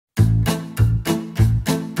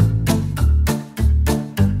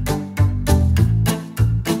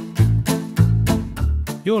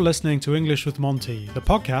You're listening to English with Monty, the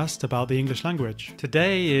podcast about the English language.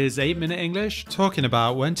 Today is 8-Minute English, talking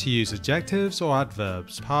about when to use adjectives or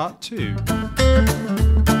adverbs, part 2.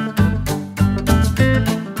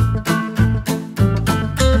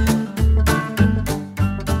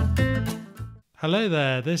 Hello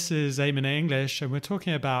there, this is 8-Minute English and we're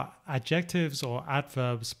talking about adjectives or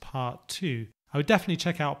adverbs, part 2. I would definitely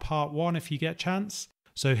check out part 1 if you get a chance.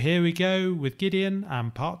 So here we go with Gideon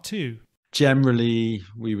and part 2. Generally,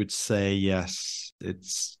 we would say, yes,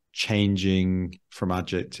 it's changing from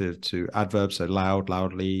adjective to adverb. So loud,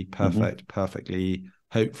 loudly, perfect, perfectly,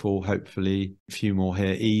 hopeful, hopefully. A few more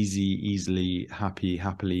here. Easy, easily, happy,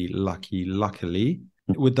 happily, lucky, luckily.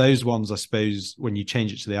 With those ones, I suppose, when you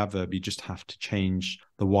change it to the adverb, you just have to change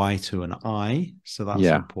the Y to an I. So that's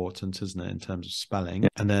important, isn't it, in terms of spelling?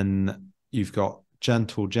 And then you've got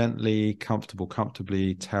gentle, gently, comfortable,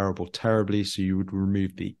 comfortably, terrible, terribly. So you would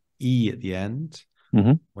remove the E at the end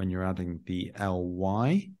when you're adding the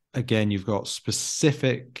ly. Again, you've got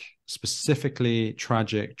specific, specifically,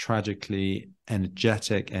 tragic, tragically,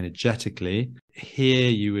 energetic, energetically.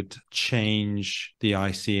 Here you would change the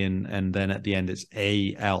IC and then at the end it's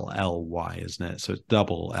ALLY, isn't it? So it's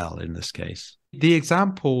double L in this case. The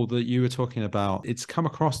example that you were talking about, it's come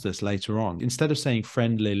across this later on. Instead of saying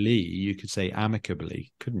friendlily, you could say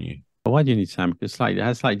amicably, couldn't you? Why do you need to amicably? It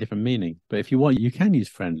has slightly different meaning. But if you want, you can use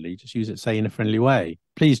friendly. Just use it, say, in a friendly way.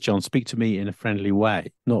 Please, John, speak to me in a friendly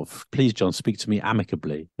way. Not, please, John, speak to me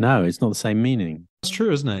amicably. No, it's not the same meaning. That's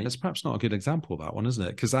true, isn't it? It's perhaps not a good example, that one, isn't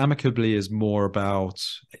it? Because amicably is more about,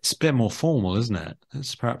 it's a bit more formal, isn't it?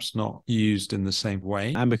 It's perhaps not used in the same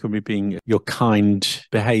way. Amicably being your kind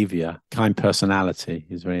behavior, kind personality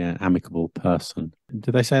is a very amicable person.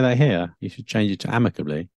 Did they say that here? You should change it to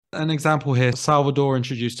amicably. An example here, Salvador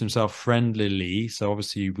introduced himself friendlily, so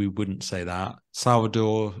obviously we wouldn't say that.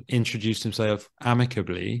 Salvador introduced himself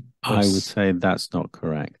amicably. I would say that's not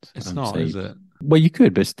correct. It's not, is it? Well, you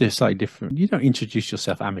could, but it's slightly different. You don't introduce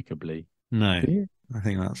yourself amicably. No, I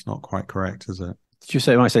think that's not quite correct, is it?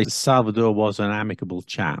 You might say Salvador was an amicable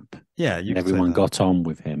chap. Yeah, you everyone got on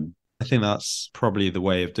with him. I think that's probably the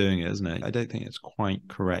way of doing it, isn't it? I don't think it's quite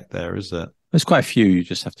correct there, is it? There's quite a few. You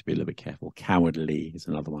just have to be a little bit careful. Cowardly is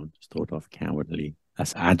another one. Just thought of cowardly.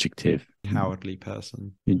 That's adjective. Cowardly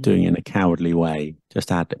person. You're doing it in a cowardly way.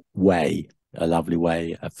 Just add way, a lovely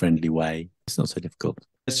way, a friendly way. It's not so difficult.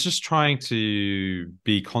 It's just trying to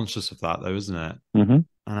be conscious of that, though, isn't it?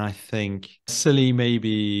 And I think silly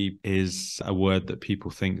maybe is a word that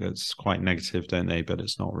people think that's quite negative, don't they? But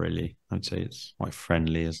it's not really. I'd say it's quite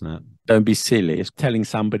friendly, isn't it? Don't be silly. It's telling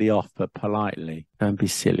somebody off, but politely. Don't be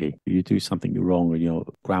silly. You do something wrong and your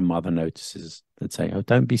grandmother notices, they'd say, oh,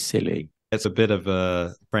 don't be silly. It's a bit of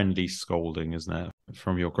a friendly scolding, isn't it?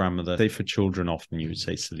 From your grandmother. Say for children, often you would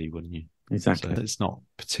say silly, wouldn't you? Exactly. So it's not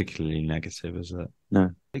particularly negative, is it?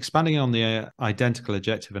 No. Expanding on the identical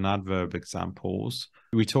adjective and adverb examples,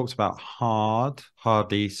 we talked about hard,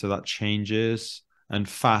 hardly, so that changes. And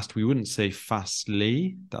fast, we wouldn't say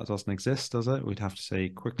fastly. That doesn't exist, does it? We'd have to say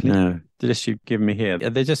quickly. No. The list you've given me here,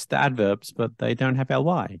 they're just the adverbs, but they don't have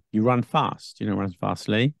ly. You run fast. You don't run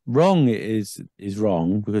fastly. Wrong is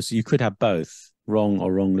wrong because you could have both, wrong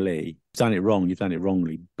or wrongly. You've done it wrong, you've done it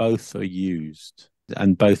wrongly. Both are used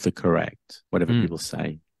and both are correct, whatever people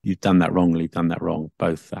say. You've done that wrongly, you've done that wrong.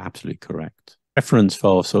 Both are absolutely correct. Preference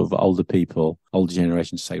for sort of older people, older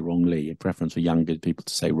generations to say wrongly. A preference for younger people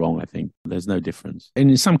to say wrong, I think. There's no difference. And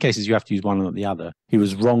in some cases, you have to use one or the other. He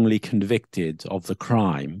was wrongly convicted of the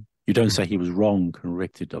crime. You don't say he was wrong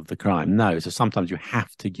convicted of the crime. No, so sometimes you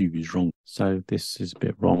have to use wrong. So this is a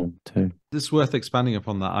bit wrong too. It's worth expanding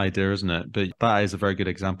upon that idea, isn't it? But that is a very good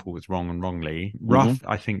example with wrong and wrongly. Rough,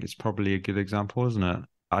 I think, is probably a good example, isn't it?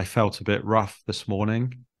 I felt a bit rough this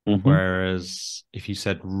morning. Whereas if you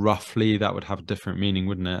said roughly, that would have a different meaning,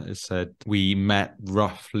 wouldn't it? It said we met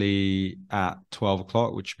roughly at 12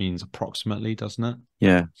 o'clock, which means approximately, doesn't it?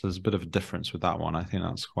 Yeah. So there's a bit of a difference with that one. I think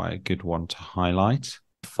that's quite a good one to highlight.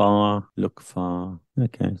 Far, look far.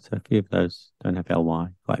 Okay, so a few of those don't have ly,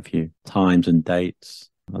 quite a few. Times and dates.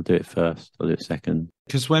 I'll do it first, I'll do it second.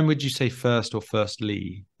 Because when would you say first or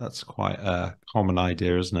firstly? That's quite a common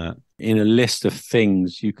idea, isn't it? In a list of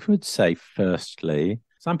things, you could say firstly.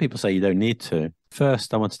 Some people say you don't need to.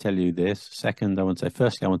 First, I want to tell you this. Second, I want to say,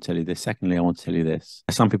 firstly, I want to tell you this. Secondly, I want to tell you this.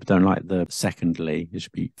 Some people don't like the secondly. It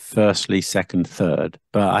should be firstly, second, third.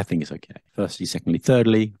 But I think it's okay. Firstly, secondly,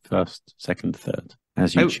 thirdly, first, second, third,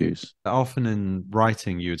 as you choose. Often in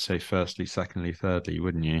writing, you would say firstly, secondly, thirdly,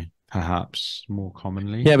 wouldn't you? Perhaps more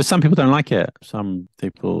commonly. Yeah, but some people don't like it. Some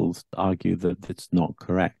people argue that it's not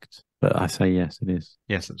correct. But I say yes, it is.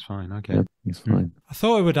 Yes, that's fine. Okay. Yep, it's fine. I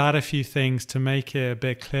thought I would add a few things to make it a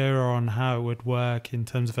bit clearer on how it would work in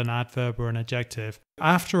terms of an adverb or an adjective.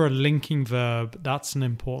 After a linking verb, that's an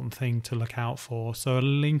important thing to look out for. So a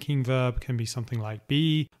linking verb can be something like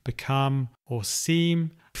be, become, or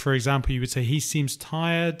seem. For example, you would say, he seems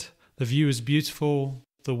tired, the view is beautiful,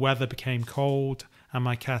 the weather became cold, and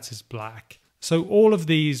my cat is black. So all of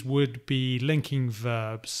these would be linking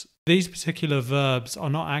verbs. These particular verbs are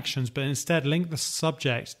not actions, but instead link the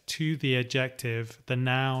subject to the adjective, the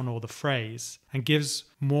noun, or the phrase, and gives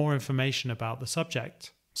more information about the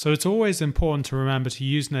subject. So it's always important to remember to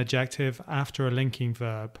use an adjective after a linking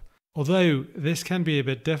verb. Although this can be a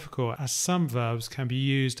bit difficult, as some verbs can be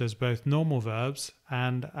used as both normal verbs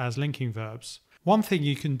and as linking verbs. One thing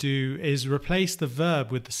you can do is replace the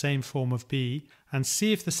verb with the same form of be and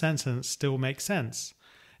see if the sentence still makes sense.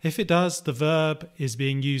 If it does, the verb is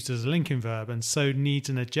being used as a linking verb and so needs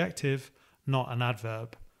an adjective, not an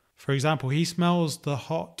adverb. For example, he smells the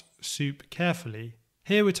hot soup carefully.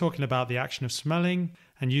 Here we're talking about the action of smelling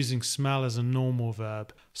and using smell as a normal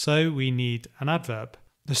verb, so we need an adverb.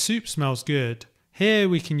 The soup smells good. Here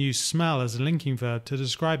we can use smell as a linking verb to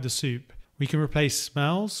describe the soup. We can replace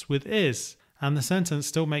smells with is, and the sentence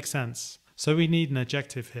still makes sense. So we need an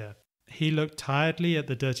adjective here. He looked tiredly at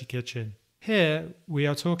the dirty kitchen. Here we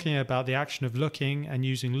are talking about the action of looking and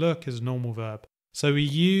using look as a normal verb. So we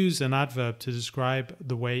use an adverb to describe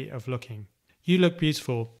the way of looking. You look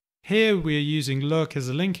beautiful. Here we are using look as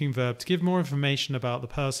a linking verb to give more information about the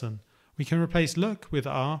person. We can replace look with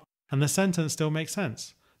are, and the sentence still makes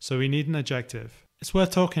sense. So we need an adjective. It's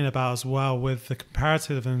worth talking about as well with the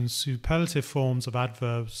comparative and superlative forms of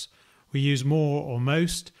adverbs. We use more or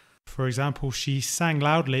most. For example, she sang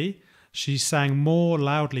loudly. She sang more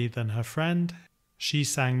loudly than her friend. She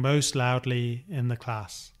sang most loudly in the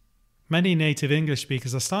class. Many native English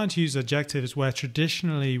speakers are starting to use adjectives where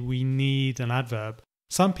traditionally we need an adverb.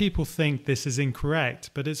 Some people think this is incorrect,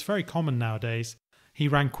 but it's very common nowadays. He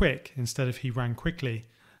ran quick instead of he ran quickly.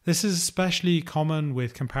 This is especially common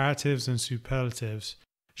with comparatives and superlatives.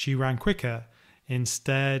 She ran quicker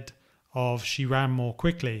instead of she ran more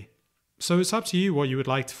quickly. So it's up to you what you would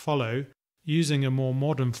like to follow, using a more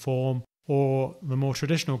modern form or the more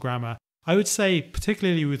traditional grammar. I would say,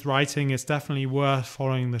 particularly with writing, it's definitely worth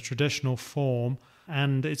following the traditional form,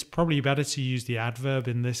 and it's probably better to use the adverb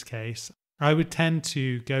in this case. I would tend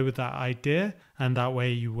to go with that idea, and that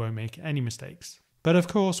way you won't make any mistakes. But of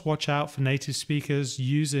course, watch out for native speakers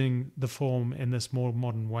using the form in this more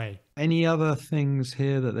modern way. Any other things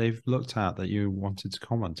here that they've looked at that you wanted to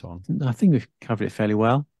comment on? I think we've covered it fairly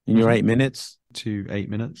well in your 8 minutes. To 8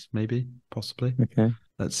 minutes, maybe, possibly. Okay.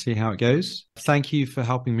 Let's see how it goes. Thank you for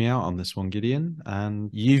helping me out on this one, Gideon. And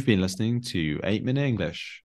you've been listening to 8 Minute English.